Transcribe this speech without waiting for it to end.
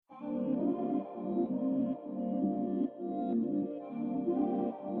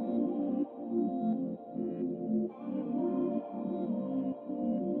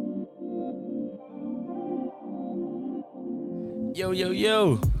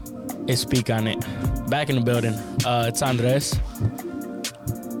Yo. It's Speak on It. Back in the building. It's Andres.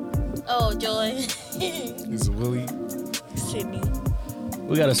 Oh, Joy. It's Willie. Sydney.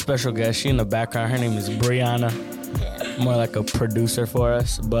 We got a special guest. She in the background. Her name is Brianna. Yeah. More like a producer for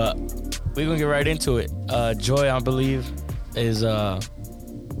us. But we're going to get right into it. Joy, I believe, is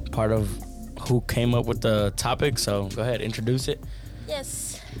part of who came up with the topic. So go ahead, introduce it.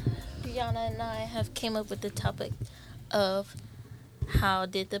 Yes. Brianna and I have came up with the topic of how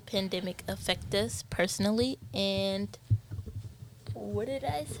did the pandemic affect us personally, and what did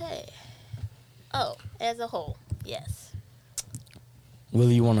I say? Oh, as a whole, yes.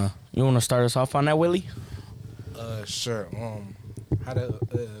 Willie, you wanna start us off on that, Willie? Sure. How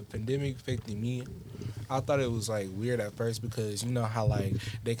the pandemic affected me. I thought it was like weird at first because you know how like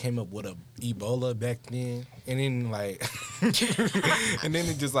they came up with a Ebola back then, and then like, and then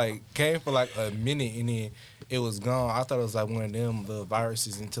it just like came for like a minute, and then it was gone. I thought it was like one of them little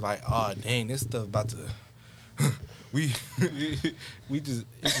viruses until like, oh dang, this stuff about to it's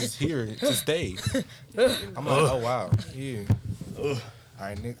just here to stay. I'm like, oh wow, yeah. All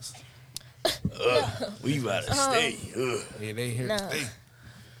right, next. We about to stay. Yeah, they here to stay.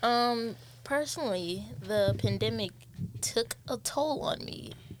 Personally, the pandemic took a toll on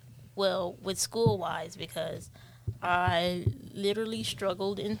me. Well, with school-wise, because I literally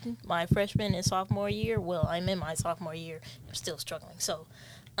struggled in my freshman and sophomore year. Well, I'm in my sophomore year. I'm still struggling. So,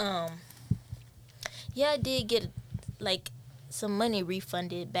 yeah, I did get, like, some money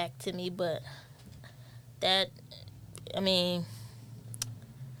refunded back to me, but that, I mean,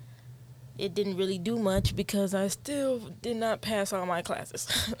 it didn't really do much because I still did not pass all my classes.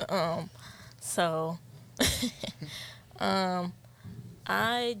 So,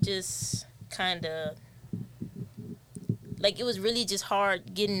 I just kind of, like, it was really just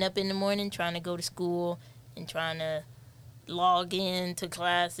hard getting up in the morning, trying to go to school and trying to log in to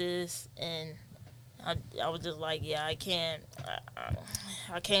classes, and I was just like, yeah, I can't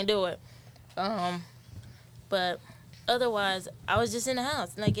do it. But otherwise, I was just in the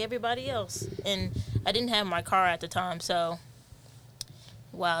house like everybody else, and I didn't have my car at the time, so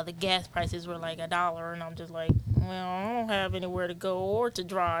while the gas prices were like $1, and I'm just like, well, I don't have anywhere to go or to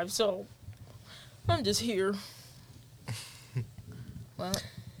drive, so I'm just here. Well,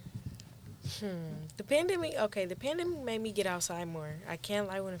 The pandemic made me get outside more. I can't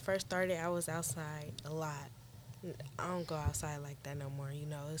lie, when it first started, I was outside a lot. I don't go outside like that no more. You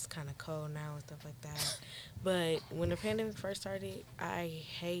know, it's kind of cold now and stuff like that. But when the pandemic first started, I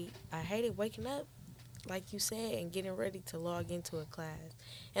hated waking up, like you said, and getting ready to log into a class.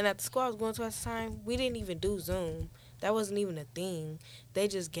 And at the school I was going to at the time, we didn't even do Zoom. That wasn't even a thing. They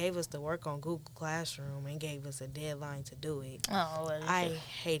just gave us the work on Google Classroom and gave us a deadline to do it. oh, well, I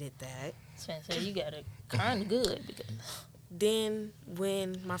hated that. so you got it kind of good because Then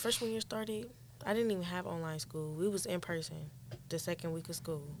when my freshman year started, I didn't even have online school. We was in person the second week of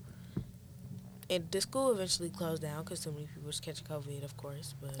school. And the school eventually closed down because so many people was catching COVID, of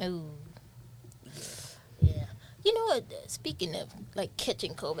course. But ooh, yeah. You know what? Speaking of like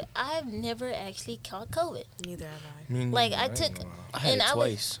catching COVID, I've never actually caught COVID. neither have I. Like I took, I had and it I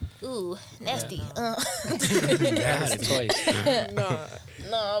twice. was nasty. I had it twice.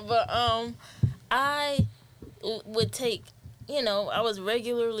 No, but I would take. You know, I was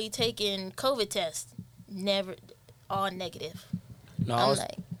regularly taking COVID tests. Never, all negative. No, I was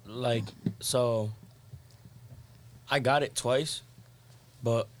like, so I got it twice,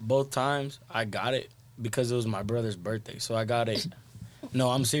 but both times I got it because it was my brother's birthday. So I got it. No,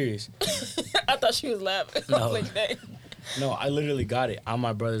 I'm serious. I thought she was laughing. No. I was like, dang. No, I literally got it on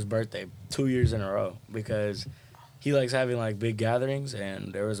my brother's birthday 2 years in a row because he likes having like big gatherings,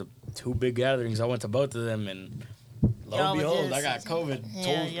 and there was 2 big gatherings. I went to both of them, and lo Y'all and was behold, just- I got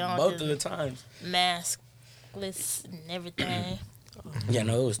COVID y'all both just- of the times. Maskless and everything. Yeah,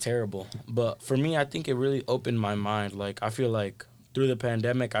 no, it was terrible. But for me, I think it really opened my mind. Like, I feel like through the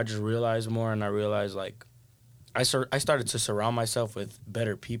pandemic, I just realized more, and I realized, like, I started to surround myself with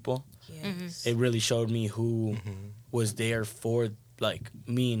better people. Yes. It really showed me who was there for, like,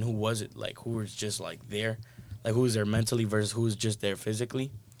 me and who wasn't, like, who was just, like, there. Like, who was there mentally versus who was just there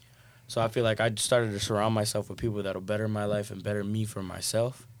physically. So I feel like I started to surround myself with people that'll better my life and better me for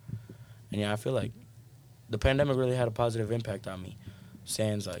myself. And, yeah, I feel like the pandemic really had a positive impact on me.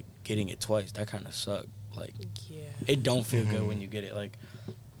 Sans, like, getting it twice, that kind of sucked. Like, Yeah. it don't feel good when you get it. Like,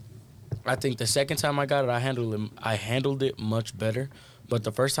 I think the second time I got it, I handled it much better. But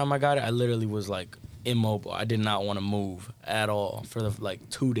the first time I got it, I literally was, like, immobile. I did not want to move at all for, like,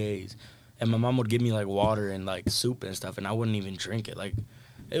 2 days. And my mom would give me, like, water and, like, soup and stuff, and I wouldn't even drink it. Like,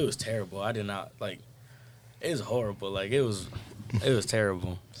 it was terrible. I did not, like, it was horrible. Like, it was It was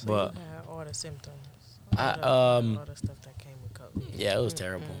terrible. So But you had all the symptoms. I all the stuff that came with COVID. yeah, it was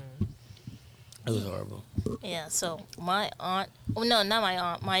terrible. It was horrible. Yeah, so my aunt, oh no, not my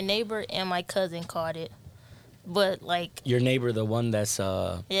aunt, my neighbor and my cousin caught it. But like, Your neighbor, the one that's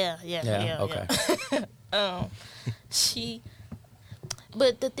yeah, okay. she,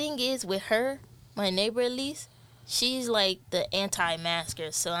 but the thing is with her, my neighbor at least, she's like the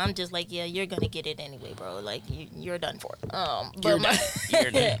anti-masker. So I'm just like, yeah, you're gonna get it anyway, bro. Like you're done for. But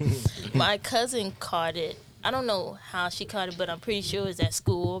You're done. my cousin caught it. I don't know how she caught it, but I'm pretty sure it was at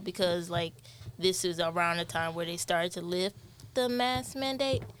school because like this is around the time where they started to lift the mask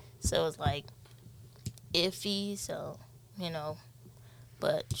mandate. So it's like iffy. So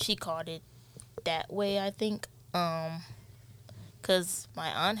but she caught it that way, I think. Cause my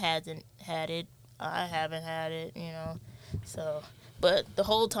aunt hasn't had it. I haven't had it, So, but the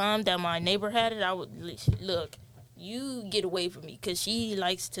whole time that my neighbor had it, I would look. You get away from me, cause she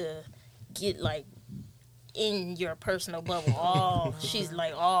likes to get like in your personal bubble. She's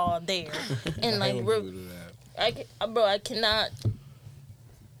like all there, and like I cannot.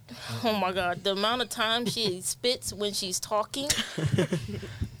 Oh my God, the amount of time she spits when she's talking.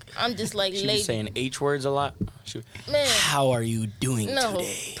 I'm just like, She lady. was saying H words a lot. Man. How are you doing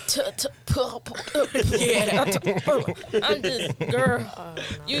today? Yeah. I'm just, girl.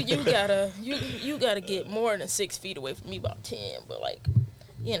 You gotta get more than 6 feet away from me, about 10. But like,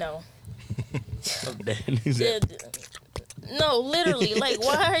 I'm dead. No, literally. Like,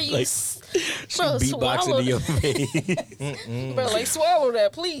 why are you, Like, bro? Beatboxing Swallow to your that. face. Bro, like swallow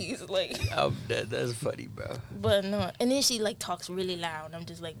that, please. Like, I'm dead. That's funny, bro. but no. And then she like talks really loud. I'm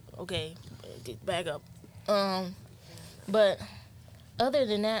just like, okay, get back up. But other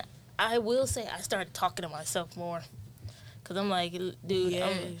than that, I will say I started talking to myself more. Cause I'm like, dude,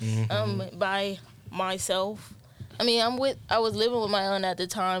 I'm by myself. I mean, I was living with my aunt at the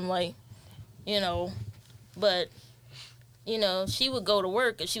time, like, but, she would go to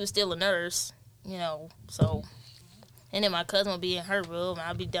work and she was still a nurse, so, and then my cousin would be in her room and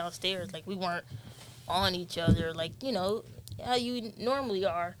I'd be downstairs. Like, we weren't on each other, like, how you normally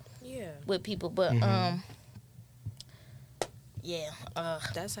are with people. But,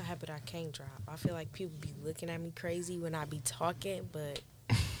 that's a habit I can't drop. I feel like people be looking at me crazy when I be talking, but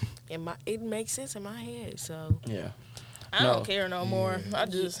it makes sense in my head. So Yeah. I don't care no more.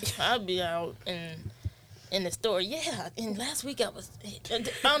 I'd be out in the store. Yeah, and last week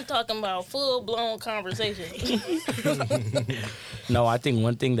I'm talking about full blown conversation. No, I think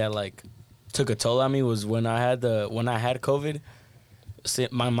one thing that like took a toll on me was when I had COVID.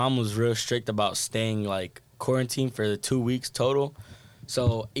 My mom was real strict about staying like quarantined for the 2 weeks total.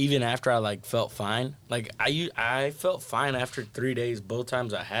 So even after I like felt fine, like I felt fine after 3 days both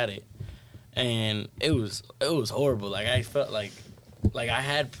times I had it, and it was horrible. Like I felt like I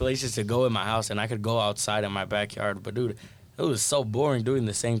had places to go in my house and I could go outside in my backyard, but dude, it was so boring doing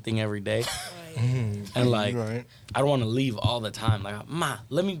the same thing every day. And like I don't want to leave all the time. Like, Ma,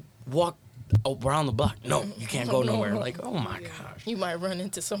 let me walk around the block. No, you can't go nowhere. Like, oh my gosh, You might run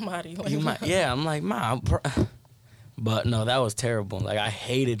into somebody. Like, you might. Yeah, I'm like, Ma. But no, that was terrible. Like, I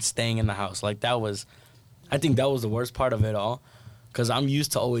hated staying in the house. Like, I think that was the worst part of it all. Because I'm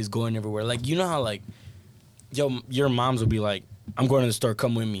used to always going everywhere. Like, you know how, like, your moms will be like, I'm going to the store,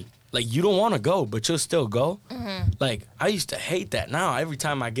 come with me. Like, you don't want to go, but you'll still go. Like, I used to hate that. Now, every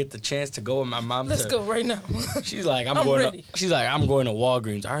time I get the chance to go with my mom, let's go right now. She's like, I'm ready. I'm going to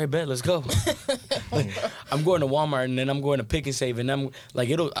Walgreens. All right, bet, let's go. Like, I'm going to Walmart and then I'm going to Pick and Save, and I'm like,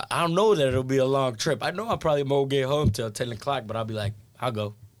 I don't know that it'll be a long trip. I know I probably won't get home till 10 o'clock, but I'll be like, I'll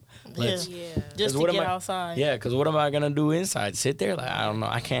go. Just to get outside. Yeah, because what am I gonna do inside? Sit there? Like, I don't know.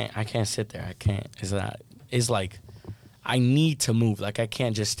 I can't sit there. I can't. It's like I need to move. Like, I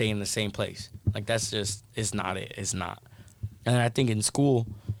can't just stay in the same place. Like, that's just, it's not it. It's not. And I think in school,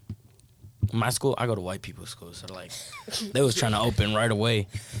 my school, I go to white people's school, so like, they was trying to open right away.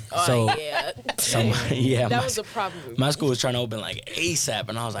 So, that was a problem. My school was trying to open like ASAP,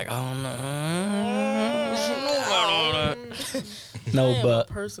 and I was like, oh no. No, but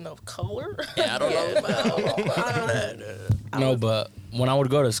a person of color. Yeah, I don't know about that. No, but when I would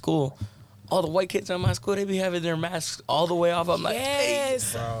go to school, all the white kids in my school, they be having their masks all the way off. I'm like,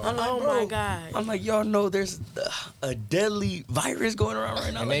 yes. Hey. I'm like, oh my God. I'm like, y'all know there's a deadly virus going around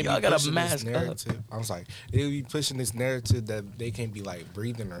right now. And like, they y'all be got a pushing mask this up. narrative. I was like, they be pushing this narrative that they can't be like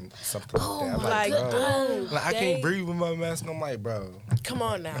breathing or something like that. I'm like, bro, like, I can't breathe with my mask. I'm like, bro, come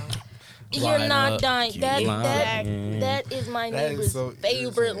on now. You're not up, dying. That is my That is neighbor's so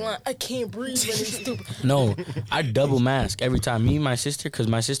favorite irritating. line. I can't breathe when it's stupid. No, I double mask every time. Me and my sister, because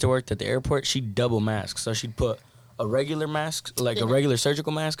my sister worked at the airport, she double mask. So she'd put a regular mask, like a regular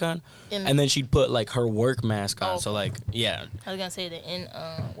surgical mask on, and then she'd put like her work mask on. So like, yeah. I was gonna say the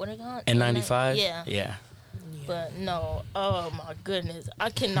what are they called? N95. Yeah. Yeah. But no, oh my goodness,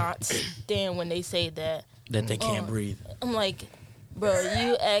 I cannot stand when they say that They can't breathe. I'm like, bro,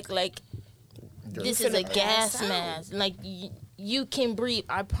 you act like this is a gas mask. Like you can breathe.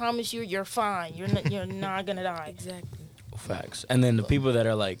 I promise you, you're fine. You're not gonna die. Exactly. Facts. And then the people that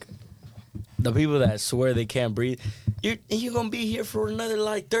are like, the people that swear they can't breathe, you're gonna be here for another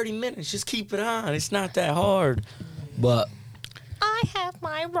like 30 minutes. Just keep it on. It's not that hard. But I have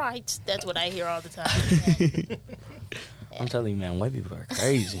my rights. That's what I hear all the time. I'm telling you, man, white people are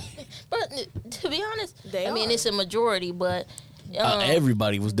crazy. But to be honest, They I mean are. it's a majority, but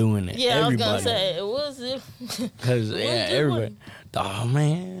Everybody was doing it. yeah, Everybody. I was gonna say it was. Cause It was yeah, good everybody. Oh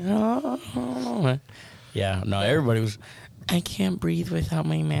man. Oh. Yeah, no, everybody was. I can't breathe without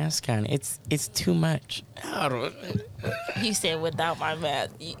my mask on. It's too much. I don't. You said without my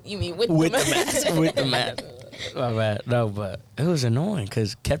mask. You mean with With the the mask. With the mask. My bad. No, but it was annoying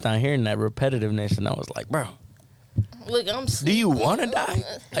because kept on hearing that repetitiveness, and I was like, bro, Look, I'm. do you want to die?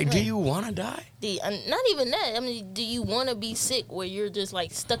 Like, do you want to die? Not even that. I mean, do you want to be sick where you're just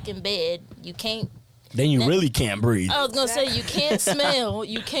like stuck in bed? You can't. Then you really can't breathe. I was gonna say you can't smell.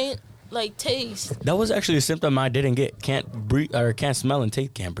 You can't like taste. That was actually a symptom I didn't get. Can't breathe or can't smell and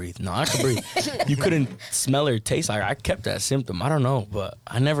taste. Can't breathe. No, I could breathe. You couldn't smell or taste. Like I kept that symptom. I don't know, but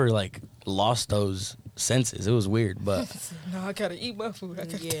I never like lost those senses. It was weird, but No, I gotta eat my food.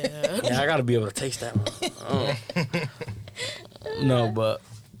 Yeah. yeah, I gotta be able to taste that. No, but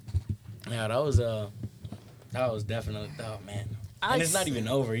yeah, that was definitely. Oh man, and it's not even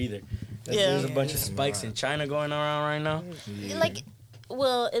over either. There's a bunch of spikes in China going around right now. Yeah. Like,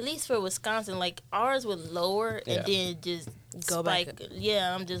 well, at least for Wisconsin, like ours was lower Yeah. and then just Go back spike.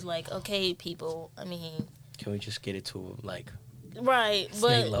 Yeah, I'm just like, okay, people. I mean, Can we just get it to like right,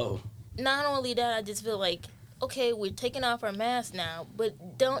 stay but low? not only that, I just feel like, okay, we're taking off our masks now, but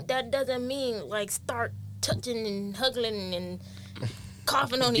that doesn't mean like start touching and hugging and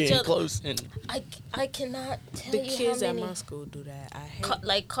coughing on each Getting other. close and I cannot tell The you kids how at many my school do that. I hate.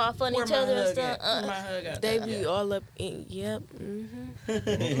 like cough on each other and stuff. They be all up in. Yep.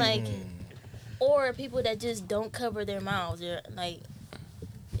 Like, or people that just don't cover their mouths. You're like,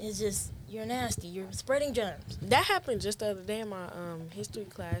 it's just you're nasty. You're spreading germs. That happened just the other day in my history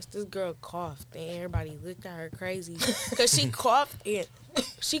class. This girl coughed and everybody looked at her crazy because she coughed in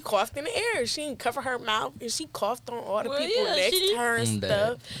the air. She didn't cover her mouth and she coughed on all the Well, people yeah, next she to her and did.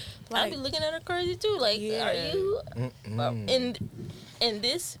 stuff. I Like, be looking at her crazy too. Like, Yeah. are you in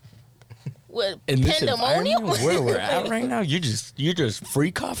this what in this pandemonium? environment where we're at right now, you're just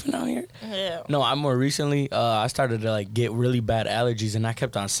free coughing out here. Yeah. No, I more recently I started to like get really bad allergies, and I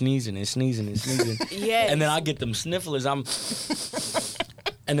kept on sneezing and sneezing and sneezing. yes. And then I get them snifflers.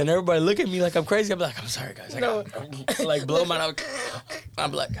 And then everybody look at me like I'm crazy. I'm like, I'm sorry, guys. I got, like blow my nose.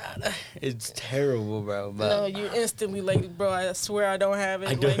 I'm like, God, it's terrible, bro. But No, you instantly like, bro. I swear I don't have it.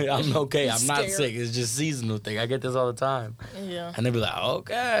 I do, Like, I'm okay. I'm not scared. sick. It's just seasonal thing. I get this all the time. Yeah. And they be like,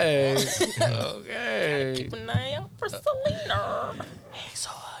 okay, okay. Keep an eye out for Selena. Hey,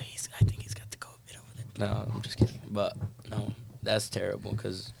 so I think he's got the COVID over there. No, I'm just kidding. But no, that's terrible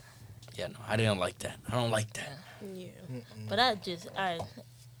because, yeah, no, I didn't like that. I don't like that. yeah. But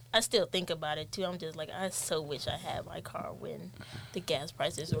I still think about it too. I'm just like, I so wish I had my car when the gas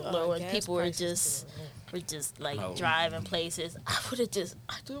prices were low and gas people were prices just like Oh. driving places. I just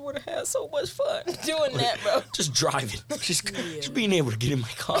would have had so much fun doing that, bro. Just driving. Just being able to get in my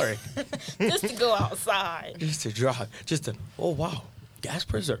car. Just to go outside. Just to drive. Just to, oh, wow. Gas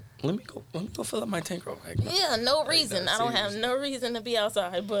prices are, let me go fill up my tank real quick. Yeah, no reason. that I don't have serious. no reason to be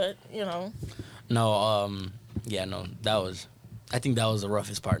outside, but you know. No, yeah, no, I think that was the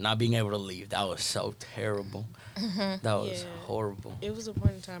roughest part. Not being able to leave. That was so terrible. That was Yeah. horrible. It was a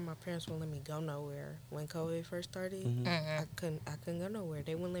point in time my parents wouldn't let me go nowhere when COVID first started. I couldn't go nowhere.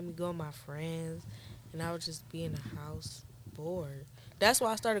 They wouldn't let me go with my friends, and I would just be in the house bored. That's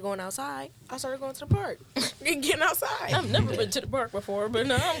why I started going outside. I started going to the park and getting outside. I've never been to the park before, but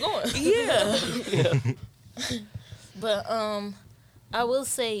now I'm going. Yeah. But I will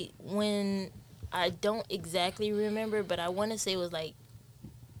say when I don't exactly remember, but I want to say it was like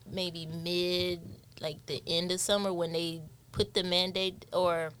maybe like the end of summer when they put the mandate,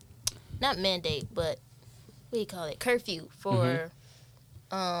 or not mandate, but what do you call it, curfew for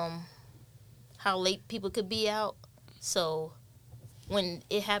how late people could be out. So when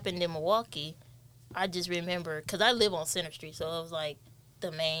it happened in Milwaukee, I just remember, because I live on Center Street, so it was like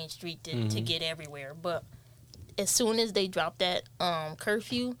the main street to get everywhere. But as soon as they dropped that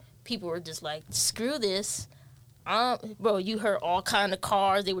curfew, people were just like, screw this. Bro, you heard all kind of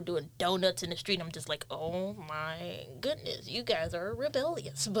cars. They were doing donuts in the street. I'm just like, oh my goodness, you guys are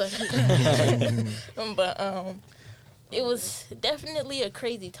rebellious. But, it was definitely a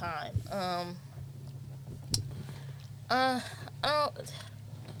crazy time. I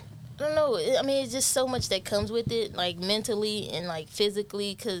don't know. I mean, it's just so much that comes with it, like mentally and like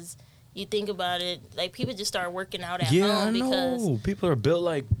physically, because you think about it, like people just start working out at home because people are built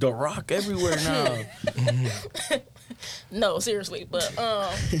like The Rock everywhere now. No, seriously, but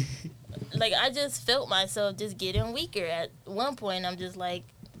like I just felt myself just getting weaker. At one point, I'm just like,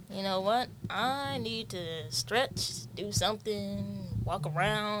 you know what? I need to stretch, do something, walk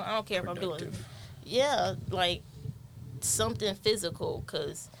around. I don't care if I'm doing, like something physical,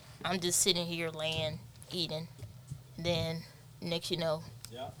 because I'm just sitting here laying, eating. Then next you know,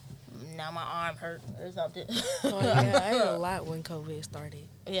 now my arm hurt or something. Oh yeah, I ate a lot when COVID started.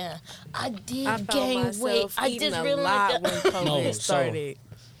 Yeah, I did I found gain weight. myself I eating just a really lot when COVID No, started.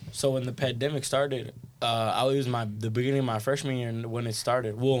 So when the pandemic started, I was the beginning of my freshman year when it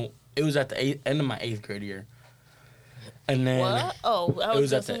started. Well, it was at the end of my 8th grade year. And then What? Oh, I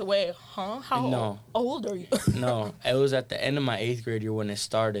was at gonna say, wait, huh? How old are you? No, it was at the end of my 8th grade year when it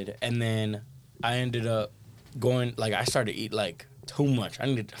started, and then I ended up going like I started to eat like too much.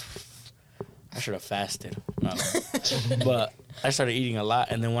 I should have fasted, but I started eating a lot,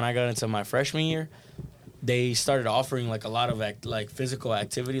 and then when I got into my freshman year, they started offering like a lot of physical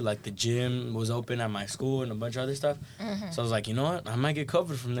activity, like the gym was open at my school and a bunch of other stuff. So I was like, you know what, I might get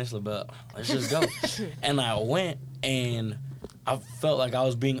covered from this, but let's just go. And I went, and I felt like I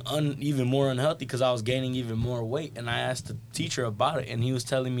was being even more unhealthy because I was gaining even more weight. And I asked the teacher about it, and he was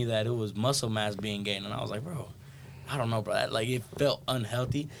telling me that it was muscle mass being gained. And I was like, bro, I don't know, bro. Like, it felt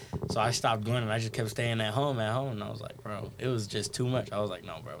unhealthy. So I stopped going, and I just kept staying at home. And I was like, bro, it was just too much. I was like,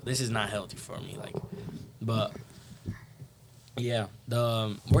 no, bro, this is not healthy for me. Like, but yeah,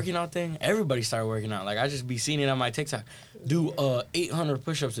 the working out thing, everybody started working out. Like, I just be seeing it on my TikTok. Do 800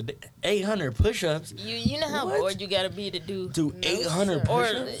 push-ups a day. 800 push-ups? You know how bored you gotta be to do 800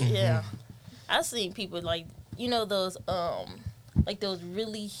 push-ups? Yeah. I've seen people like, you know, those like those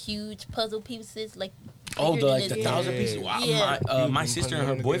really huge puzzle pieces, like Oh, bigger than the this- 1,000 pieces. Wow. Yeah. My sister and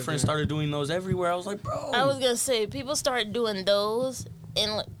her boyfriend started doing those everywhere. I was like, bro. I was gonna say people started doing those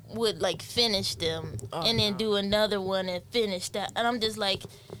and would like finish them and then do another one and finish that, and I'm just like,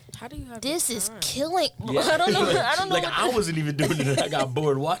 How do you have this the is time? killing. Yeah. I don't know. I don't know. Like, I wasn't even doing it. I got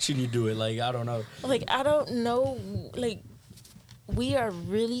bored watching you do it. Like, I don't know. Like, I don't know. Like, we are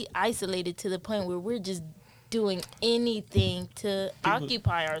really isolated to the point where we're just doing anything to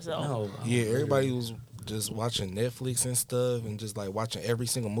occupy ourselves. No. Yeah, everybody was just watching Netflix and stuff, and just like watching every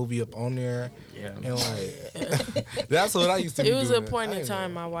single movie up on there. Yeah. And like, that's what I used to. It be was doing. a point I in ain't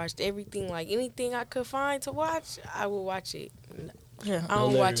time I watched everything, like anything I could find to watch, I would watch it. Yeah. I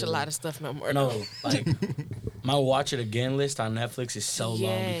don't watch a Literally. lot of stuff no more. No, like, my watch it again list on Netflix is so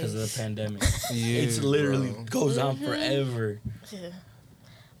long because of the pandemic. Yeah, It's literally bro. goes on forever. Yeah.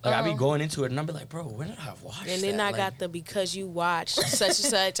 Like, I be going into it, and I be like, bro, when did I watch And that? then I Like, got the because you watched such and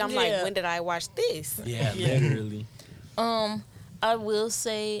such. I'm like, Yeah. when did I watch this? Yeah, literally. I will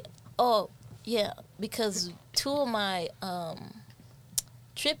say, because 2 of my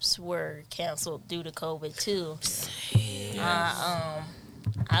trips were canceled due to COVID too.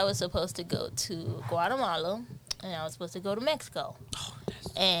 I was supposed to go to Guatemala and I was supposed to go to Mexico,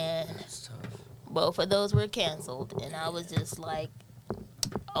 and That's tough. both of those were canceled. And I was just like,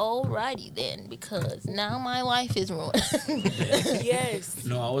 alrighty then, because now my life is ruined. Yes.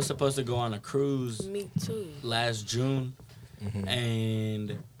 No, I was supposed to go on a cruise Me too. last June,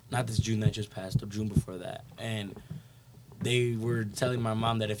 and not this June that just passed, the June before that. And they were telling my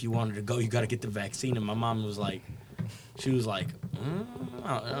mom that if you wanted to go, you got to get the vaccine. And my mom was like, I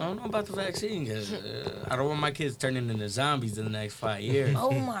don't know about the vaccine because I don't want my kids turning into zombies in the next 5 years. Oh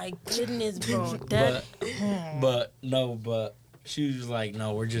my goodness, bro. But she was like,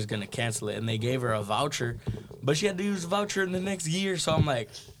 no, we're just going to cancel it. And they gave her a voucher, but she had to use the voucher in the next year. So I'm like,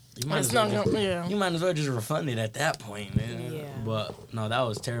 you might as well just refund it at that point, man. Yeah. But no, that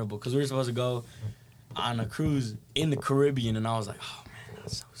was terrible because we were supposed to go on a cruise in the Caribbean, and I was like, oh man,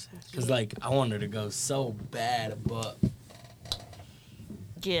 that's so sad. Because like I wanted to go so bad, but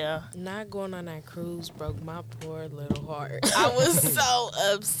Yeah. Not going on that cruise broke my poor little heart. I was so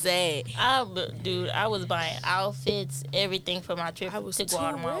upset. I was buying outfits, everything for my trip I was to too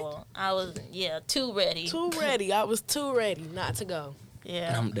Guatemala. I was, too ready. Too ready. I was too ready not to go.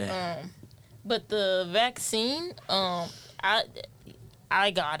 Yeah. I'm dead. But the vaccine, I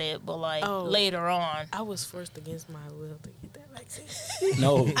got it, but like Oh. later on. I was forced against my will to get that vaccine.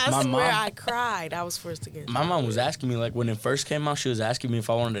 No, I my swear mom. I cried. I was forced to get it. My mom was asking me, like, when it first came out, she was asking me if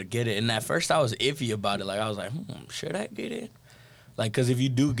I wanted to get it. And at first, I was iffy about it. Like, I was like, should I get it? Like, because if you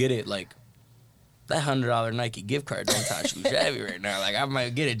do get it, like, that $100 Nike gift card don't touch you shabby right now. Like, I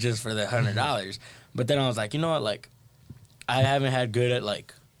might get it just for the $100. But then I was like, you know what? Like, I haven't had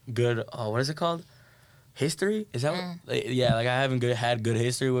what is it called? History? Is that what? Yeah, like, I haven't had good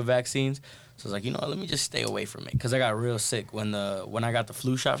history with vaccines. So I was like, you know what, let me just stay away from it. Because I got real sick when I got the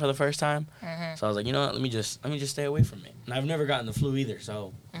flu shot for the first time. So I was like, you know what, let me just stay away from it. And I've never gotten the flu either,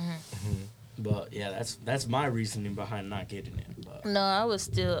 so. But yeah, that's my reasoning behind not getting it. But. No, I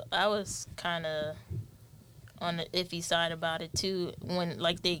was kind of on the iffy side about it too when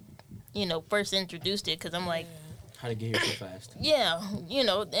like they, first introduced it, because I'm like, how to get here so fast? Yeah,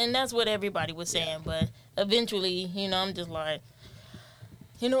 and that's what everybody was saying. But eventually, I'm just like,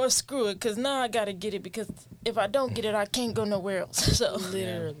 you know what, screw it, because now I got to get it, because if I don't get it, I can't go nowhere else. So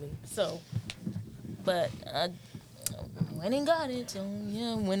Literally. So, but I went and got it. So,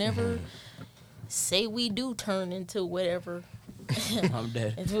 yeah, whenever, say we do turn into whatever. I'm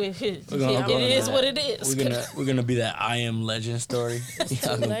dead. It is what it is. We're gonna be that I Am Legend story. It's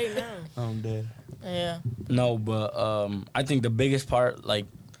too late now. I'm dead. Yeah. No, but I think the biggest part, like,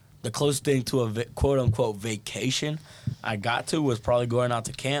 the closest thing to a quote-unquote vacation I got to was probably going out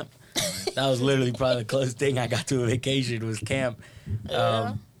to camp. That was literally probably the closest thing I got to a vacation was camp.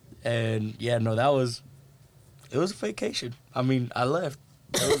 And, yeah, no, it was a vacation. I mean, I left.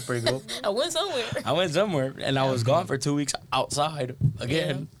 It was pretty cool. I went somewhere. And I was gone for 2 weeks outside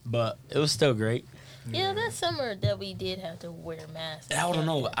again. But it was still great. Yeah, that summer that we did have to wear masks. I don't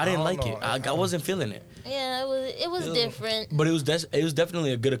know. I didn't like it. I wasn't feeling it. Yeah, it was different. But it was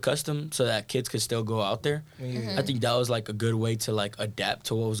definitely a good accustom so that kids could still go out there. Mm-hmm. I think that was like a good way to like adapt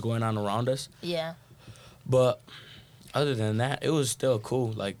to what was going on around us. Yeah. But other than that, it was still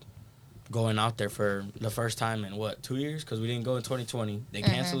cool. Like going out there for the first time in 2 years? Because we didn't go in 2020. They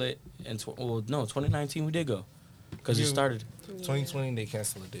canceled it. 2019 we did go because it started. 2020 they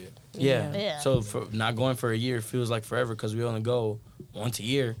canceled it. Yeah. So for not going for a year feels like forever because we only go once a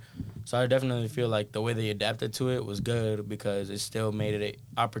year. So I definitely feel like the way they adapted to it was good because it still made it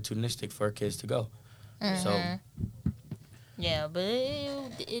opportunistic for kids to go. So. Yeah, but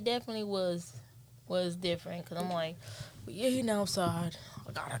it definitely was different because I'm like, we're eating outside.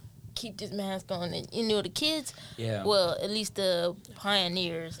 I gotta keep this mask on, and the kids. Yeah. Well, at least the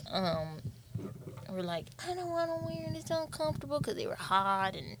pioneers. Were like, I don't want to wear it. It's uncomfortable because they were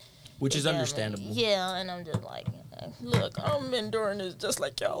hot and. Which is understandable. Yeah, and I'm just like, look, I'm enduring this just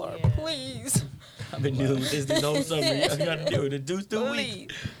like y'all are. Please. I've been dealing with this whole summer. I gotta deal with it. Do the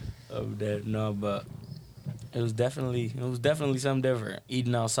week. Oh, that no, but it was definitely something different.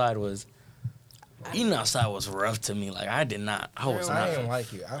 Eating outside was rough to me. Like I didn't like it.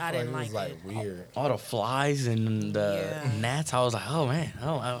 I didn't like it. Was like weird. All the flies and the gnats. I was like, oh man,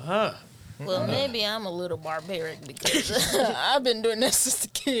 Well, maybe I'm a little barbaric because I've been doing this since a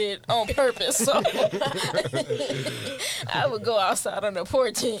kid on purpose. So I would go outside on the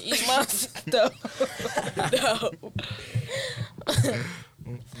porch and eat my stuff.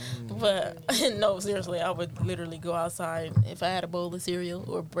 But no, seriously, I would literally go outside if I had a bowl of cereal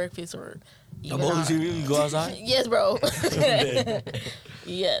or breakfast or. A bowl of cereal, you go outside? Yes, bro.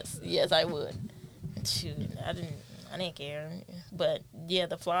 Yes, I would. Shoot, I didn't care. But yeah,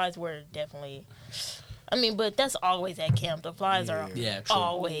 the flies were definitely. I mean, but that's always at camp. The flies are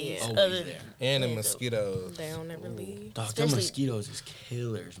always there. And the mosquitoes. They don't ever leave. Dog, the mosquitoes is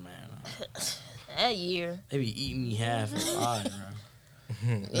killers, man. That year. They be eating me half and flies, bro.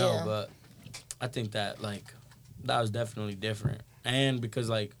 No, but I think that that was definitely different, and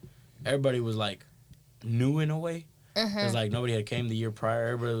because everybody was new in a way. Because nobody had came the year prior.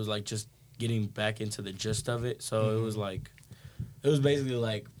 Everybody was just getting back into the gist of it. So it was basically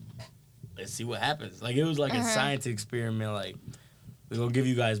let's see what happens. It was a science experiment. We're gonna give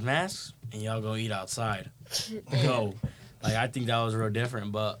you guys masks and y'all gonna eat outside. Go. I think that was real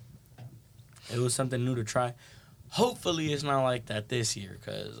different, but it was something new to try. Hopefully it's not like that this year,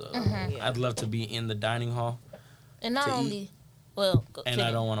 because I'd love to be in the dining hall. And not only, eat. Well, and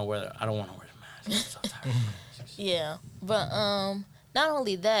I don't want to wear the mask. Yeah, but not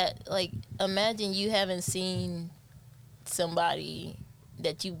only that, imagine you haven't seen somebody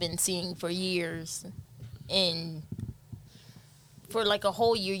that you've been seeing for years, and for a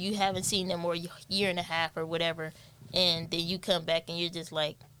whole year you haven't seen them, or a year and a half or whatever, and then you come back and you're just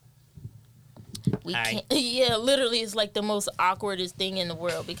we can't. Yeah, literally, it's the most awkwardest thing in the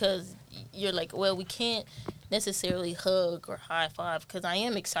world, because you're well, we can't necessarily hug or high five because I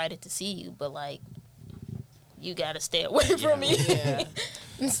am excited to see you, but you gotta stay away from me. Yeah.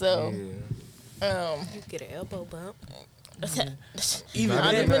 So, Yeah. You get an elbow bump. Even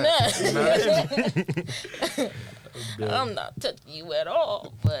not then, even that. I'm not touching you at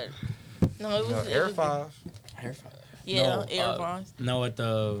all, but no, it was Air it was- Five. Yeah, No, Air Force. No, at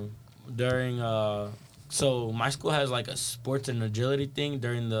the during so my school has like a sports and agility thing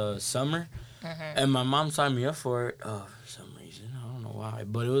during the summer, and my mom signed me up for it for some reason. I don't know why,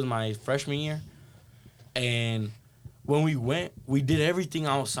 but it was my freshman year, and when we went, we did everything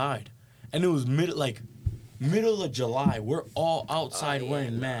outside, and it was middle of July. We're all outside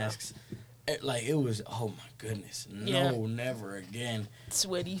wearing masks. It was, oh my goodness, no, Yeah. never again.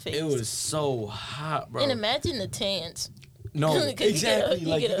 Sweaty face. It was so hot, bro. And imagine the tans. No, 'Cause you get exactly. a-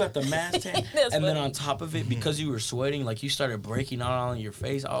 Like you you get got the mask tan, That's and then funny. on top of it, because you were sweating, like you started breaking out on your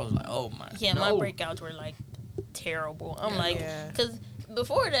face. I was like, oh my. Yeah, no. my breakouts were like terrible. I'm like, Yeah. because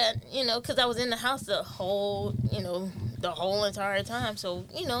before that, because I was in the house the whole entire time. So,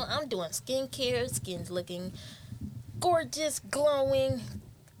 I'm doing skincare, skin's looking gorgeous, glowing,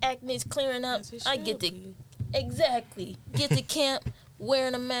 acne's clearing up. As it I should get to, be. exactly, get to camp,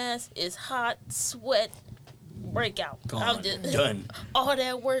 wearing a mask, it's hot, sweat, breakout. Gone. I'm just, Done. all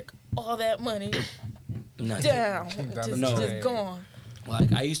that work, all that money, Nothing. down, Down just, the No. just drain. gone.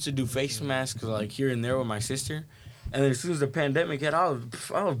 Like I used to do face masks like here and there with my sister, and then as soon as the pandemic hit, I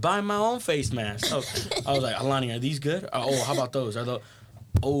was buying my own face mask. So I was like, Alani, are these good? Oh, how about those?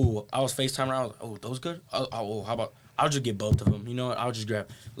 Oh, I was FaceTiming. I was, oh, those good? Oh, how about? I'll just get both of them. You know what? I'll just grab.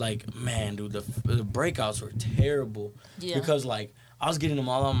 Like, man, dude, the breakouts were terrible. Yeah. Because like I was getting them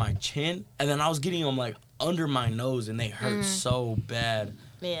all on my chin, and then I was getting them like under my nose, and they hurt so bad.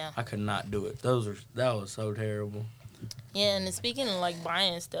 Yeah. I could not do it. That was so terrible. Yeah, and then speaking of like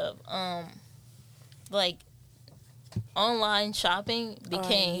buying stuff, like online shopping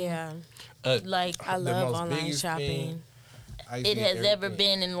became yeah. like I The love most online biggest shopping. thing, I used it to get has ever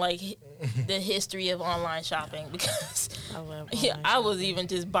everything. been in like the history of online shopping because I love yeah, online I was shopping. even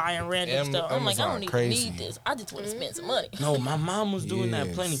just buying random stuff. I'm like, I Amazon don't even crazy. need this. I just want to spend some money. No, my mom was doing that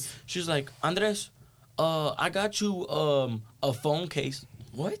Yes. plenty. She was like, Andres, I got you a phone case.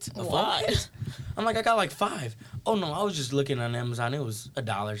 What? A Why? phone case? I'm like, I got like 5. Oh no, I was just looking on Amazon. It was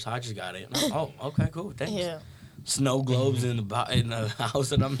 $1, so I just got it. And oh, okay, cool, thanks. Yeah. Snow globes in the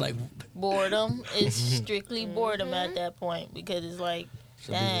house, and I'm like, Boredom is strictly boredom at that point because it's like,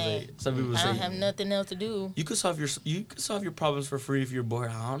 dang, some people I don't say have nothing else to do. you could solve your problems for free if you're bored.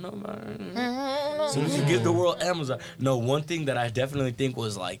 I don't know, man. Mhm. As soon as you give the world Amazon. No, one thing that I definitely think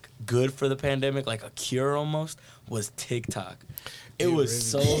was like good for the pandemic, like a cure almost, was TikTok. It was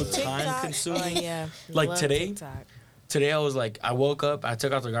so time TikTok? consuming. Oh, yeah. Like Love today? TikTok. Today I was like, I woke up, I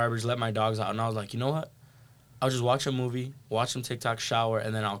took out the garbage, let my dogs out, and I was like, you know what? I'll just watch a movie, watch some TikTok, shower,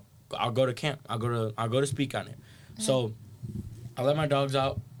 and then I'll go to camp. I'll go to speak on it. So I let my dogs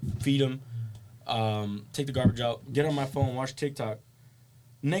out, feed them, take the garbage out, get on my phone, watch TikTok.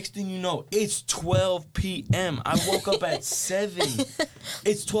 Next thing you know, it's 12 p.m. I woke up at 7.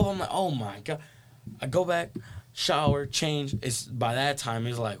 It's 12. I'm like, oh my God. I go back, shower, change. It's by that time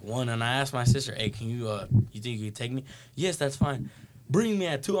it's like 1, and I asked my sister, hey, can you think you can take me? Yes, that's fine. Bring me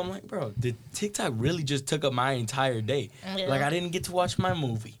at 2. I'm like, bro, the TikTok really just took up my entire day. Yeah. Like I didn't get to watch my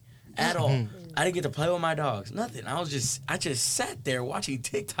movie at all. I didn't get to play with my dogs. Nothing. I just sat there watching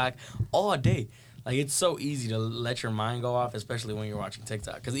TikTok all day. Like it's so easy to let your mind go off, especially when you're watching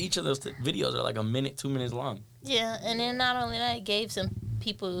TikTok, because each of those videos are like a minute, 2 minutes long. Yeah, and then not only that, it gave some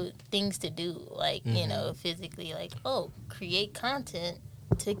people things to do, like, physically, like, create content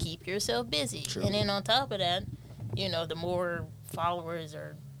to keep yourself busy. True. And then on top of that, the more followers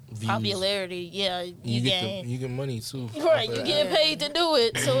or Views. popularity, you gain. You get money too. Right, off you of get that. paid to do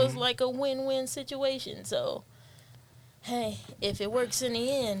it, so it's like a win-win situation. So, hey, if it works in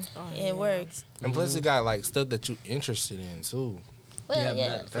the end, it works. And plus, it got like stuff that you interested in too. Well,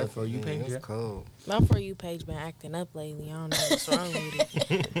 yeah. That for you page. That's Yeah. cool. My For You page been acting up lately. I don't know what's wrong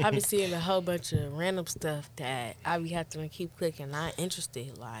with it. I be seeing a whole bunch of random stuff that I be having to keep clicking. Not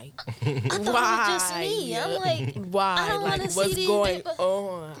interested. Like, I thought it was just me. I'm like, why? I don't Like, wanna see what's these going people.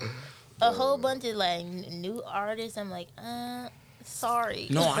 on? a whole bunch of like new artists. I'm like, sorry.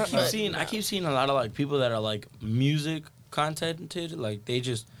 No, I keep seeing a lot of like people that are like music contented. Like they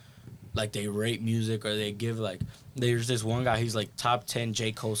just like they rate music, or they give like, there's this one guy, he's like top 10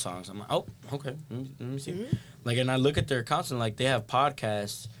 J. Cole songs. I'm like, oh, okay, let me see. Mm-hmm. Like, and I look at their accounts and like they have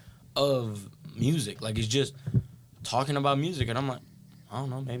podcasts of music. Like it's just talking about music, and I'm like, I don't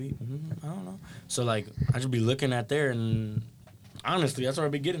know, maybe I don't know. So like I just be looking at there, and honestly, that's where I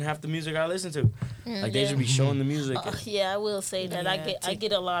be getting half the music I listen to. Like they Yeah. should be showing the music. Yeah, I will say that I Yeah,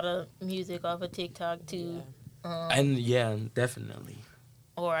 get a lot of music off of TikTok too. And yeah, definitely.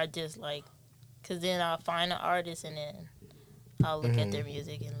 Or I just like, cause then I'll find an artist and then I'll look at their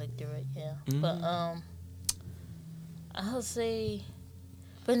music and look through it. Yeah, but I'll say,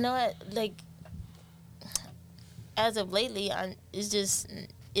 but no, like as of lately, it's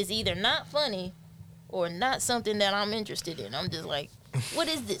either not funny or not something that I'm interested in. I'm just like, what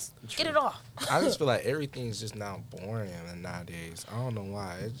is this? Get it off. I just feel like everything's just now boring nowadays. I don't know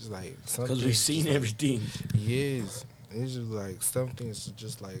why. It's just like something. Because we've seen everything. Yes. It's just like something's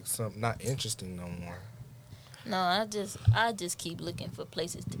just like not interesting no more. No, I just keep looking for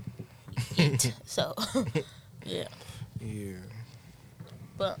places to eat. So, yeah. Yeah.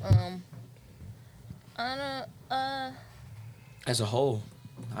 But I don't. As a whole,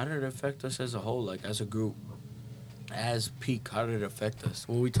 how did it affect us as a whole, like as a group? As Peak, how did it affect us?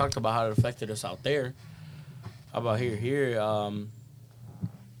 Well, we talked about how it affected us out there. How about here? Here,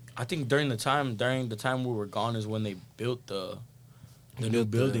 I think during the time we were gone is when they built the new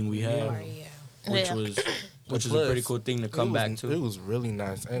building we have, which was a pretty cool thing to come back to. It was really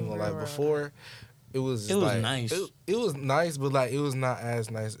nice. I ain't gonna lie. Before, it was like, nice. It was nice, but like it was not as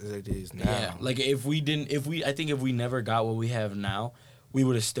nice as it is now. Yeah, like I think if we never got what we have now, we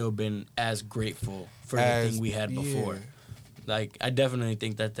would have still been as grateful for the thing we had before. Yeah. Like, I definitely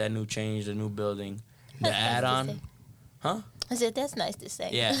think that new change, the new building, the That's nice to add-on, say. huh? I said that's nice to say.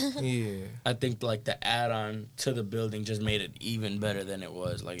 Yeah. Yeah. I think like the add-on to the building just made it even better than it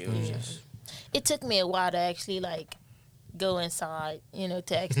was. Like, it was just. It took me a while to actually like go inside,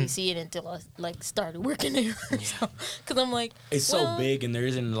 to actually see it until I like started working there. Because I'm like, It's so big, and there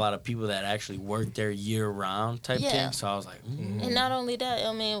isn't a lot of people that actually work there year-round type thing. So I was like, And not only that,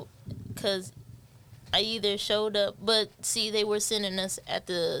 I mean, because I either showed up, but see, they were sending us at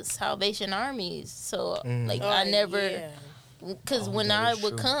the Salvation Armies. So, like, I never, because when I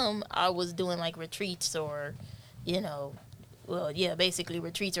would come, I was doing like retreats or, basically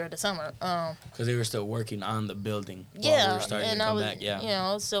retreats or the summer. Because they were still working on the building. Yeah, while we were starting and to I come was,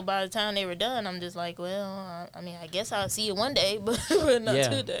 back, so by the time they were done, I'm just like, well, I mean, I guess I'll see you one day, but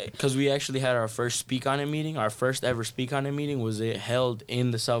not today. Because we actually had our first Speak On It meeting. Our first ever Speak On It meeting was held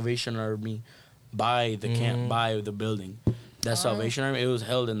in the Salvation Army by the camp, by the building. That Salvation Army, it was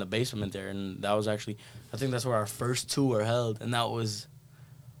held in the basement there, and that was actually, I think that's where our first two were held, and that was,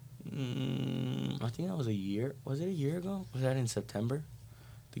 I think that was a year. Was it a year ago? Was that in September?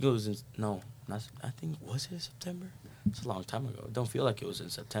 I think it was in, was it in September? It's a long time ago. It don't feel like it was in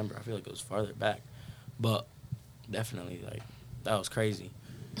September. I feel like it was farther back. But definitely, like, that was crazy.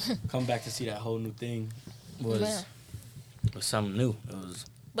 Come back to see that whole new thing was something new. It was.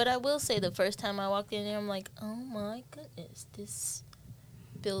 But I will say the first time I walked in there, I'm like, oh my goodness, this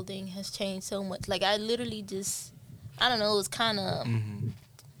building has changed so much. Like, I literally just, I don't know, it was kind of,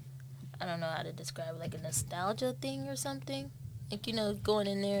 I don't know how to describe it, like a nostalgia thing or something. Like, going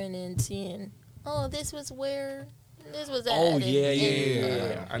in there and then seeing, oh, this was where this was at. Oh,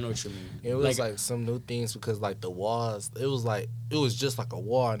 yeah. I know what you mean. It was like some new things because like the walls, it was just like a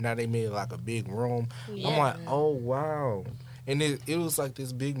wall. Now they made it like a big room. Yeah. I'm like, oh, wow. And it was like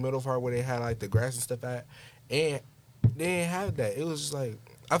this big middle part where they had like the grass and stuff at. And they didn't have that. It was just like,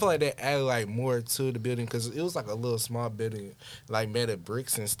 I feel like they added like more to the building because it was like a little small building, like made of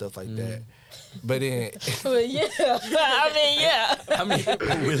bricks and stuff like that. But then, Well, yeah, I mean,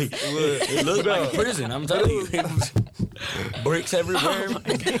 really, it looked like a prison. I'm telling you, it was bricks everywhere,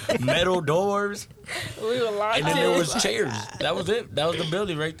 metal doors, we were locked and then in. there was chairs. That was it. That was the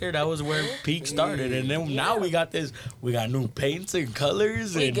building right there. That was where Peak started. And then now we got this. We got new paints and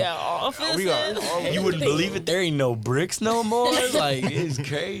colors. We and got offices. You wouldn't believe it. There ain't no bricks no more. Like, it's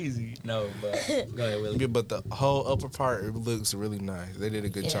crazy. No, but go ahead, Willie. yeah, but the whole upper part, it looks really nice. They did a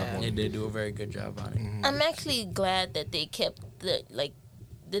good job on They it. did do a very good job on it. I'm actually glad that they kept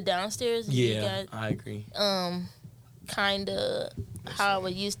the downstairs. Yeah, I agree. Kind of how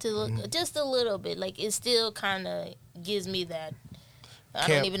it used to look, just a little bit. Like, it still kind of gives me that. I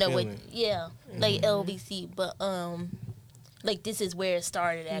don't even know feeling. like LVC, but like this is where it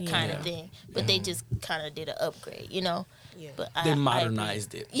started, that kind of thing. But they just kind of did an upgrade, Yeah. But They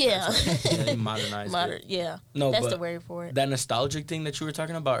modernized it. Yeah, They modernized it. Yeah, No, that's but the word for it. that nostalgic thing that you were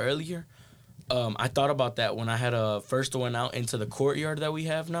talking about earlier, I thought about that when I had first went out into the courtyard that we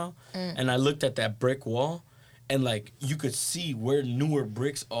have now, and I looked at that brick wall, and like you could see where newer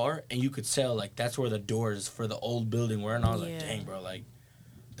bricks are, and you could tell like that's where the doors for the old building were, and I was like, dang, bro, like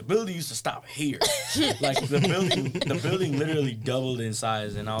the building used to stop here, like the building literally doubled in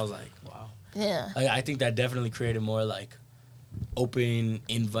size, and I was like, wow. Yeah, Like, I think that definitely created more like open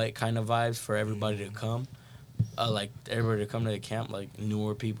invite kind of vibes for everybody to come, like everybody to come to the camp, like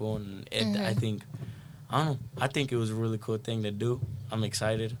newer people, and I think I don't know. I think it was a really cool thing to do. I'm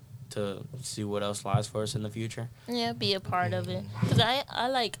excited to see what else lies for us in the future. Yeah, be a part of it. Cause I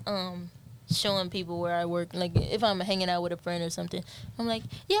like showing people where I work. Like if I'm hanging out with a friend or something, I'm like,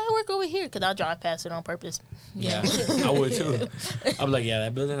 yeah, I work over here. Cause I'll drive past it on purpose. Yeah, I would too. I'm like, yeah,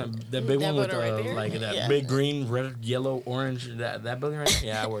 that building, that big That one with building right there? like that Yeah. big green, red, yellow, orange. That building right there.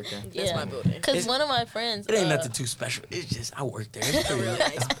 Yeah, I work there. That's my building. Cause It's- one of my friends, It ain't nothing too special. It's just I work there. It's pretty Real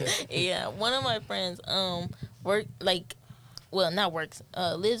nice. yeah, one of my friends work like, well, not works,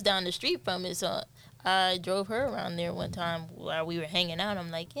 lives down the street from it. So I drove her around there one time while we were hanging out.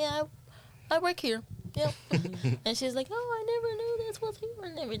 I'm like, yeah, I work here. Yep. And she's like, oh, I never knew this was here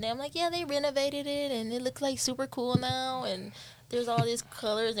and everything. I'm like, yeah, they renovated it and it looks like super cool now and there's all these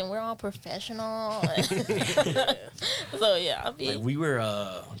colors and we're all professional. So yeah, I'll be Like we were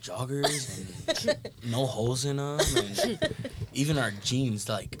joggers and no holes in them, and even our jeans,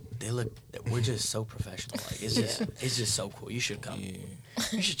 like they look. We're just so professional. Like it's just so cool. You should come. Yeah.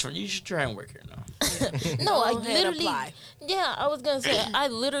 You should try and work here now. no, I Go ahead, literally, apply. yeah, I was gonna say I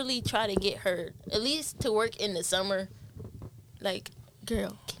literally try to get her at least to work in the summer. Like,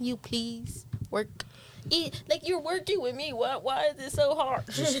 girl, can you please work? Like you're working with me. Why is it so hard?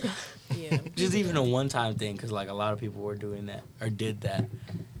 Yeah. Just even a one-time thing, because like a lot of people were doing that or did that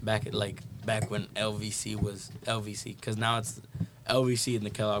back when LVC was LVC, because now it's LVC and the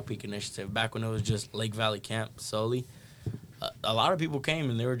Kellogg Peak Initiative. Back when it was just Lake Valley Camp solely, a lot of people came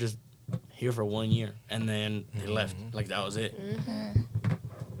and they were just here for 1 year and then they left. Like that was it.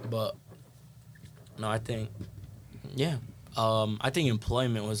 But no, I think I think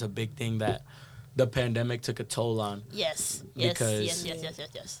employment was a big thing that the pandemic took a toll on. Yes. Because-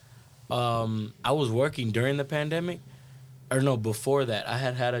 Yes. I was working during the pandemic, or no, before that. I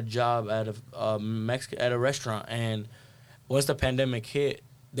had a job at a restaurant, and once the pandemic hit,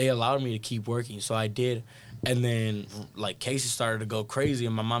 they allowed me to keep working, so I did. And then like cases started to go crazy,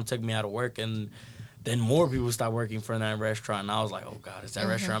 and my mom took me out of work, and then more people started working for that restaurant, and I was like, oh God, is that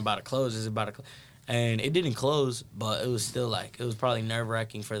restaurant about to close? Is it about to close? And it didn't close, but it was still like, it was probably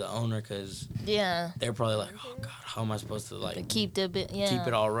nerve-wracking for the owner, because Yeah. they're probably like, oh God, how am I supposed to like To keep the bit. Yeah. keep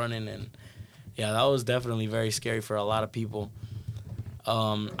it all running? And yeah, that was definitely very scary for a lot of people.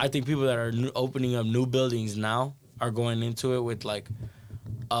 I think people that are opening up new buildings now are going into it with like,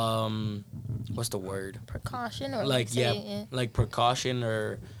 what's the word? Precaution or Like say, like precaution,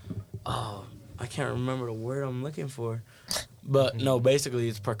 or I can't remember the word I'm looking for, but no, basically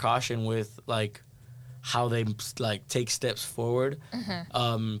it's precaution with like how they like take steps forward.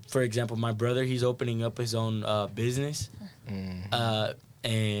 For example, my brother, he's opening up his own business,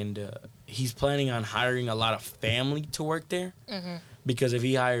 and he's planning on hiring a lot of family to work there. Because if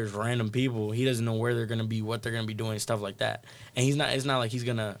he hires random people, he doesn't know where they're gonna be, what they're gonna be doing, stuff like that. And it's not like he's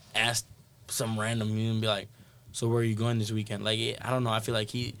gonna ask some random human and be like, so where are you going this weekend? Like, I don't know. I feel like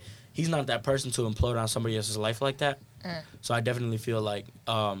he's not that person to implode on somebody else's life like that. So I definitely feel like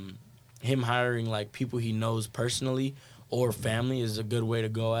him hiring like people he knows personally or family is a good way to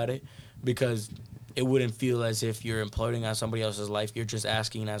go at it, because it wouldn't feel as if you're imploding on somebody else's life. You're just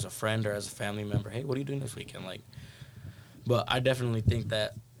asking as a friend or as a family member, hey, what are you doing this weekend? Like, but I definitely think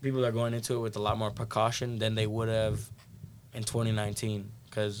that people are going into it with a lot more precaution than they would have in 2019,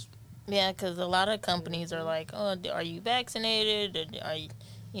 because yeah, because a lot of companies are like, oh, are you vaccinated? Or are you,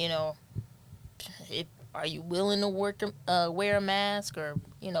 are you willing to wear a mask, or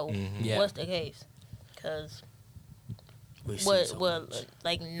Yeah. what's the case? Because we've seen so what much.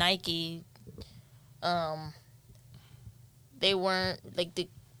 like Nike, they weren't like the.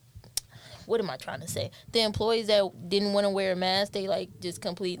 What am I trying to say? The employees that didn't want to wear a mask, they like just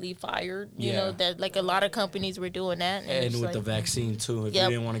completely fired. You know that like a lot of companies were doing that. And it's with like, the vaccine too, if Yep. you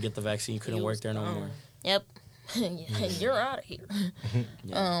didn't want to get the vaccine, you couldn't You work was there no gone. more. Yep. You're out of here.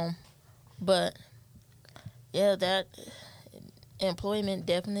 Yeah. But yeah, that employment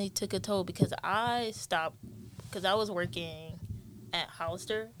definitely took a toll, because I stopped, because I was working at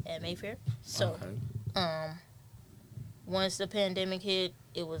Hollister at Mayfair. So Okay. once the pandemic hit,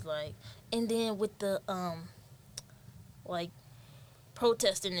 it was like, and then with the like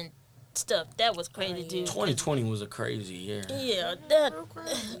protesting and stuff, that was crazy too. 2020 was a crazy year. Yeah, that Real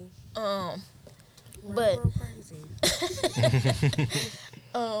crazy. but Real crazy.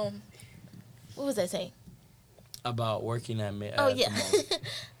 what was I saying? About working at Oh at yeah. the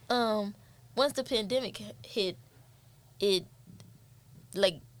mall. Once the pandemic hit, it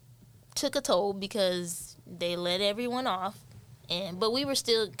like took a toll, because they let everyone off, but we were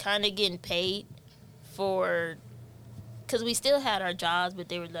still kind of getting paid because we still had our jobs, but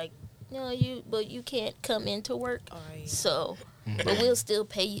they were like, no, you can't come into work. Oh, yeah. So, but we'll still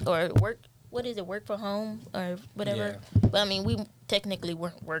pay you, or work what is it, work from home or whatever. Yeah. But I mean, we technically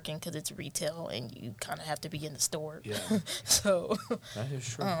weren't working because it's retail and you kind of have to be in the store. Yeah. So, That is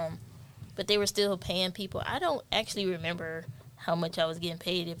true. but they were still paying people. I don't actually remember how much I was getting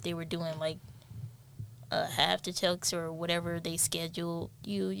paid if they were doing like half the checks or whatever they scheduled.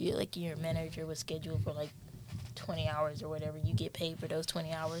 You like your manager was scheduled for like 20 hours or whatever. You get paid for those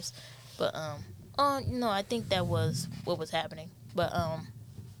 20 hours. But no, I think that was what was happening. But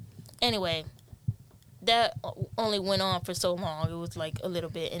anyway, that only went on for so long. It was like a little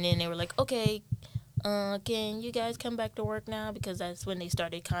bit, and then they were like, okay, can you guys come back to work now? Because that's when they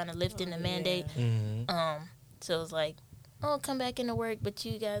started kind of lifting the mandate. Mm-hmm. So it was like, oh, come back into work, but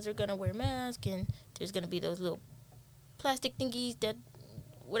you guys are gonna wear masks, and there's gonna be those little plastic thingies that,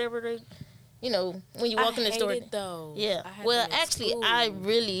 whatever they, when you walk in the store. Those. Yeah. Well, actually, I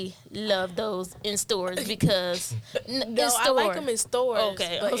really love those in stores because I like them in stores.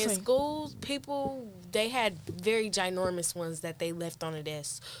 Okay. But in schools, they had very ginormous ones that they left on the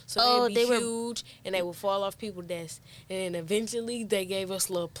desk. So they'd be huge, and they would fall off people's desks. And then eventually, they gave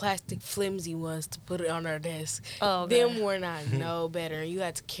us little plastic flimsy ones to put it on our desk. Oh, okay. Them were not no better. You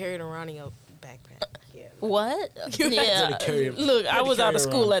had to carry it around in your backpack. Yeah. What? Yeah. carry- Look, I was out of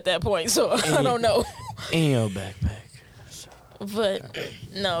school at that point, so I don't know. In your backpack. But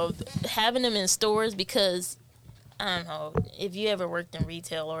no, having them in stores because I don't know if you ever worked in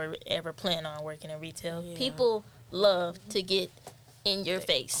retail or ever plan on working in retail. Yeah. People love to get in your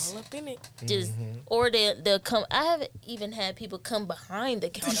face, All up in it. just or they'll come. I have even had people come behind the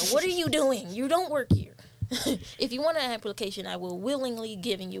counter. What are you doing? You don't work here. If you want an application, I will willingly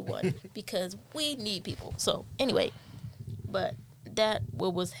giving you one because we need people. So anyway, but that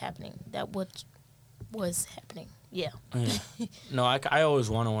what was happening. That what was happening. Yeah. No, I always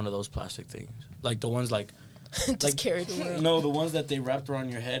wanted one of those plastic things. Like the ones Just carry the world. No, the ones that they wrapped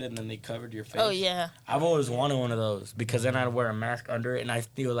around your head and then they covered your face. Oh yeah. I've always wanted one of those because then I'd wear a mask under it and I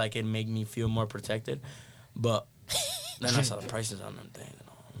feel like it made me feel more protected. But then I saw the prices on them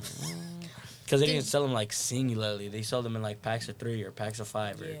things. Because they didn't sell them like singularly. They sold them in like packs of 3 or packs of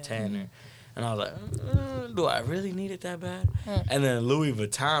 5 or 10. And I was like, do I really need it that bad? And then Louis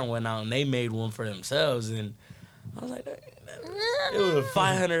Vuitton went out and they made one for themselves. And I was like, it was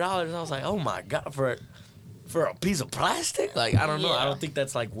 $500. I was like, oh my God, for a piece of plastic? Like, I don't know. I don't think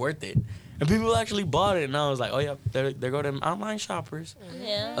that's like worth it. And people actually bought it. And I was like, oh yeah, there go them online shoppers.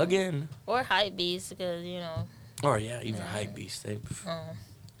 Yeah. Again. Or hype beasts because Or yeah, even hype beasts.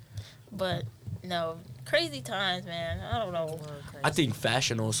 But no, crazy times, man. I don't know. I think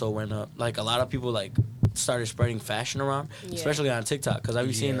fashion also went up. Like a lot of people like started spreading fashion around, especially on TikTok, because I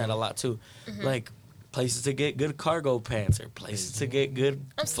be seeing that a lot too. Like places to get good cargo pants or places to get good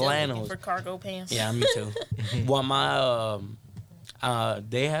I'm still flannels. looking for cargo pants. Yeah, me too. Well,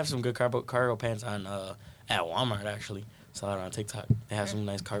 they have some good cargo pants on at Walmart actually. Saw it on TikTok. They have some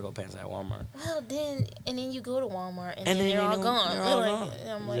nice cargo pants at Walmart. Well, then you go to Walmart and And then then they're all you know, gone. they're all Like, gone.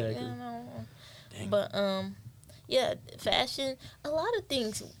 I'm like, Exactly. no. Dang. But yeah, fashion. A lot of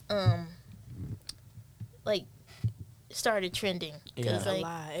things like started trending. Yeah.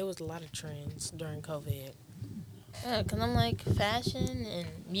 It was a lot of trends during COVID. Cause I'm like fashion and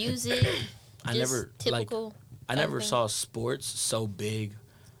music. I just never typical. I never thing. saw sports so big,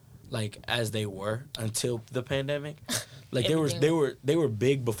 like as they were until the pandemic. Like they were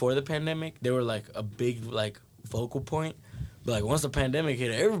big before the pandemic. They were like a big like focal point. But like once the pandemic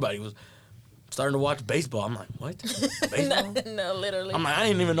hit, everybody was starting to watch baseball. I'm like, what? Baseball? No, literally. I'm like, I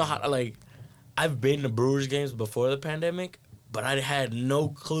didn't even know how to like. I've been to Brewers games before the pandemic, but I had no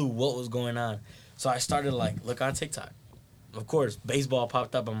clue what was going on. So I started to like look on TikTok. Of course, baseball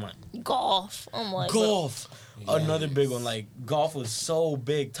popped up. I'm like, golf. I'm like golf. Another big one. Like golf was so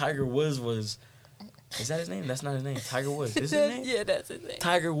big. Tiger Woods was. Is that his name? That's not his name. Tiger Woods. Is his name? Yeah, that's his name.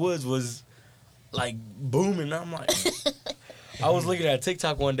 Tiger Woods was like booming. I'm like, I was looking at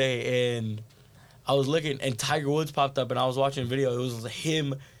TikTok one day and I was looking and Tiger Woods popped up and I was watching a video. It was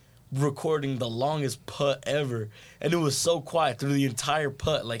him recording the longest putt ever, and it was so quiet through the entire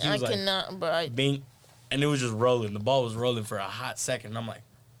putt. Like he was bing, and it was just rolling. The ball was rolling for a hot second. And I'm like,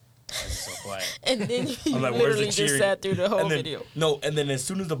 why is it so quiet? And then you I'm like, where's the literally just cheering? sat through the whole And then, video. No, and then as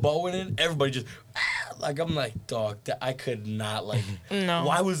soon as the ball went in, everybody just like I'm like, dog, I could not like. No.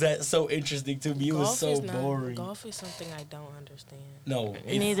 Why was that so interesting to me? It was so boring. Golf is something I don't understand. No,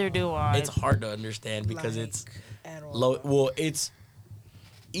 Neither do I. It's hard to understand because it's at all. low. Well, it's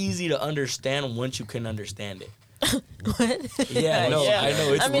easy to understand once you can understand it. What? Yeah, no, Yeah. I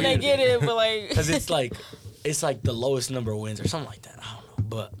know. It's I mean, weird. I get it, but like, Because it's like the lowest number of wins or something like that. I don't know,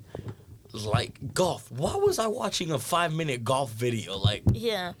 but like golf. Why was I watching a 5-minute golf video? Like,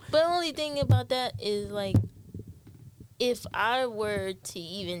 Yeah, but the only thing about that is like, if I were to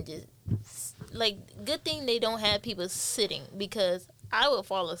even just like, good thing they don't have people sitting because I would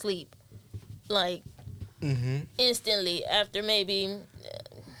fall asleep like instantly after maybe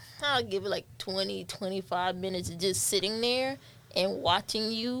I'll give it like 20, 25 minutes of just sitting there and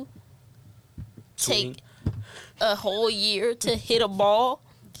watching you swing. take a whole year to hit a ball.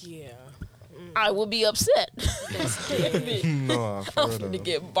 Yeah. I will be upset. No, for I'm real going to though.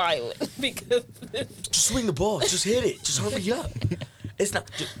 get violent because Just swing the ball. Just hit it. Just hurry up. It's not.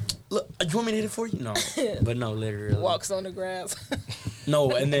 Look, you want me to hit it for you? No. But no, literally. walks on the grass.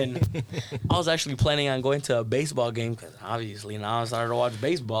 No, and then I was actually planning on going to a baseball game because obviously now I started to watch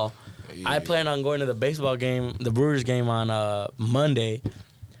baseball. I planned on going to the baseball game, the Brewers game on Monday.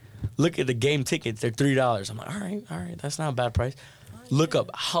 Look at the game tickets; they're $3. I'm like, all right, that's not a bad price. Look up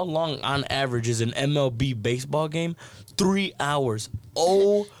how long on average is an MLB baseball game? 3 hours.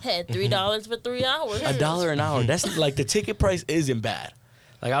 Oh, Had $3 for 3 hours. $1 an hour. That's like the ticket price isn't bad.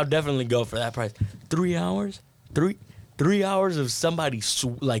 Like I'll definitely go for that price. 3 hours, 3 hours of somebody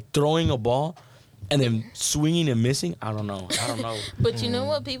like throwing a ball, and then swinging and missing. I don't know. But you know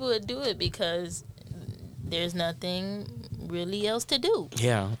what? People would do it because there's nothing really else to do.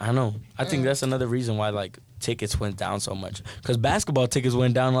 Yeah, I know. I think that's another reason why like tickets went down so much. Because basketball tickets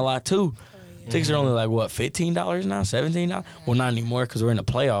went down a lot too. Tickets are only like what, $15 now, $17. Well, not anymore because we're in the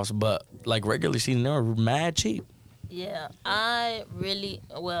playoffs. But like regular season, they were mad cheap. Yeah, I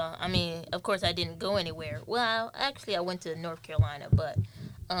mean, of course I didn't go anywhere. Well, actually I went to North Carolina, but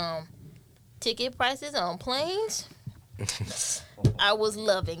ticket prices on planes, I was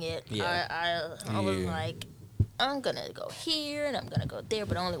loving it. Yeah. I was like, I'm going to go here and I'm going to go there,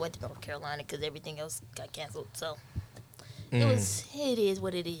 but I only went to North Carolina because everything else got canceled. So it is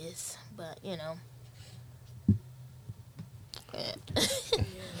what it is, but you know.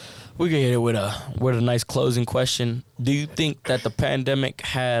 We can hit it with a nice closing question. Do you think that the pandemic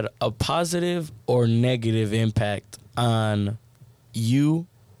had a positive or negative impact on you?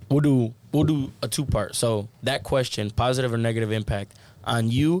 We'll do a two-part. So that question, positive or negative impact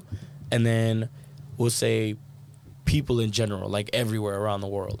on you, and then we'll say people in general, like everywhere around the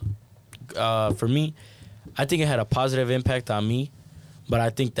world. For me, I think it had a positive impact on me, but I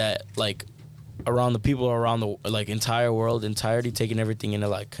think that like around the people around the like entire world, entirety, taking everything into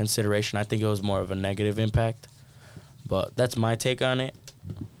like consideration, I think it was more of a negative impact. But that's my take on it.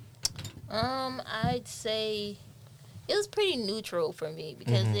 I'd say it was pretty neutral for me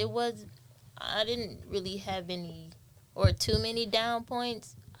because I didn't really have any or too many down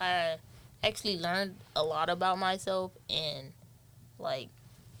points. I actually learned a lot about myself and like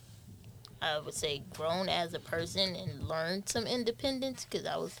I would say grown as a person and learned some independence because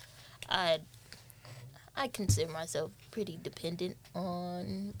I consider myself pretty dependent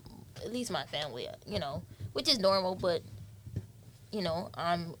on at least my family, you know, which is normal, but, you know,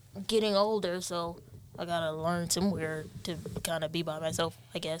 I'm getting older, so I gotta learn somewhere to kind of be by myself,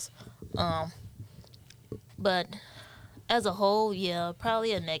 I guess. But as a whole, yeah,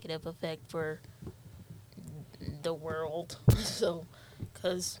 probably a negative effect for the world. So,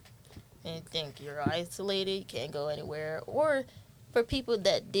 because you think you're isolated, you can't go anywhere, or for people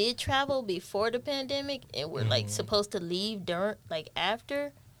that did travel before the pandemic and were like supposed to leave during like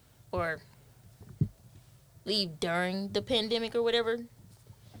after or leave during the pandemic or whatever,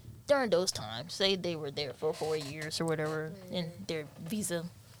 during those times, say they were there for 4 years or whatever and their visa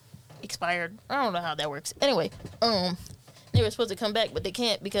expired. I don't know how that works. Anyway, they were supposed to come back but they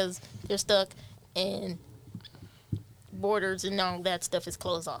can't because they're stuck and borders and all that stuff is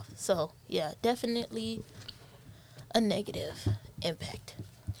closed off. So yeah, definitely a negative impact.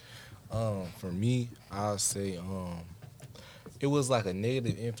 For me, I'll say it was like a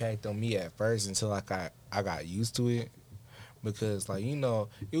negative impact on me at first until I got used to it because like you know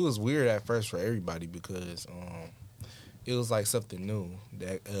it was weird at first for everybody because it was like something new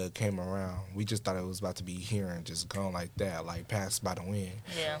that came around. We just thought it was about to be here and just gone like that, like passed by the wind.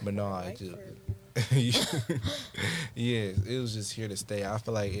 Yeah. But no, I just yeah, it was just here to stay. I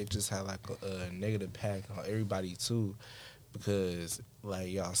feel like it just had like a negative impact on everybody too, because like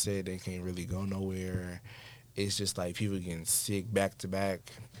y'all said, they can't really go nowhere. It's just like people getting sick back to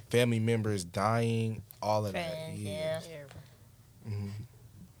back, family members dying, all of that. Yeah.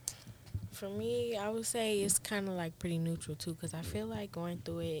 For me, I would say it's kind of like pretty neutral too, because I feel like going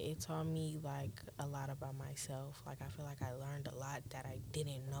through it taught me like a lot about myself. Like I feel like I learned a lot that I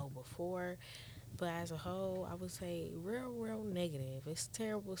didn't know before. But as a whole, I would say real negative. It's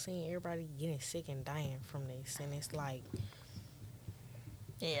terrible seeing everybody getting sick and dying from this, and it's like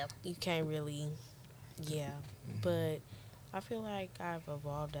Yeah. You can't really, yeah. But I feel like I've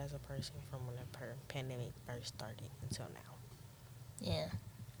evolved as a person from when the pandemic first started until now. Yeah.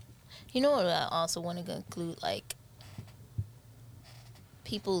 You know what I also want to conclude? Like,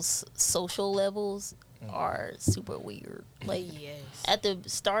 people's social levels are super weird. Like, Yes. at the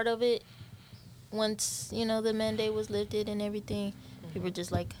start of it, once, the mandate was lifted and everything, people were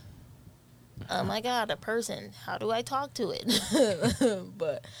just like, oh my God, a person. How do I talk to it?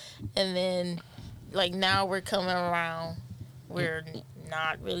 And then, like, now we're coming around. We're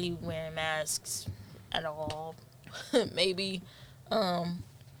not really wearing masks at all. Maybe.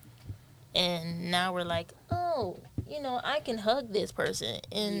 And now we're like, oh, I can hug this person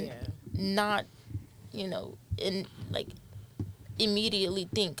and not, and like immediately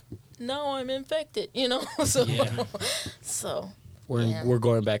think, no, I'm infected, So, Yeah. so We're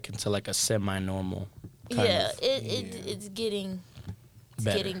going back into like a semi-normal. It's getting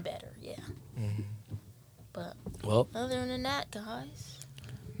Better. getting better, yeah. But Well, other than that, guys,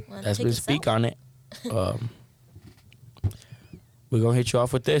 that's been Speak on it. We're gonna hit you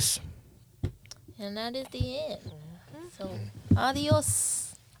off with this. And that is the end. So,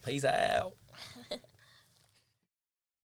 adios. Peace out.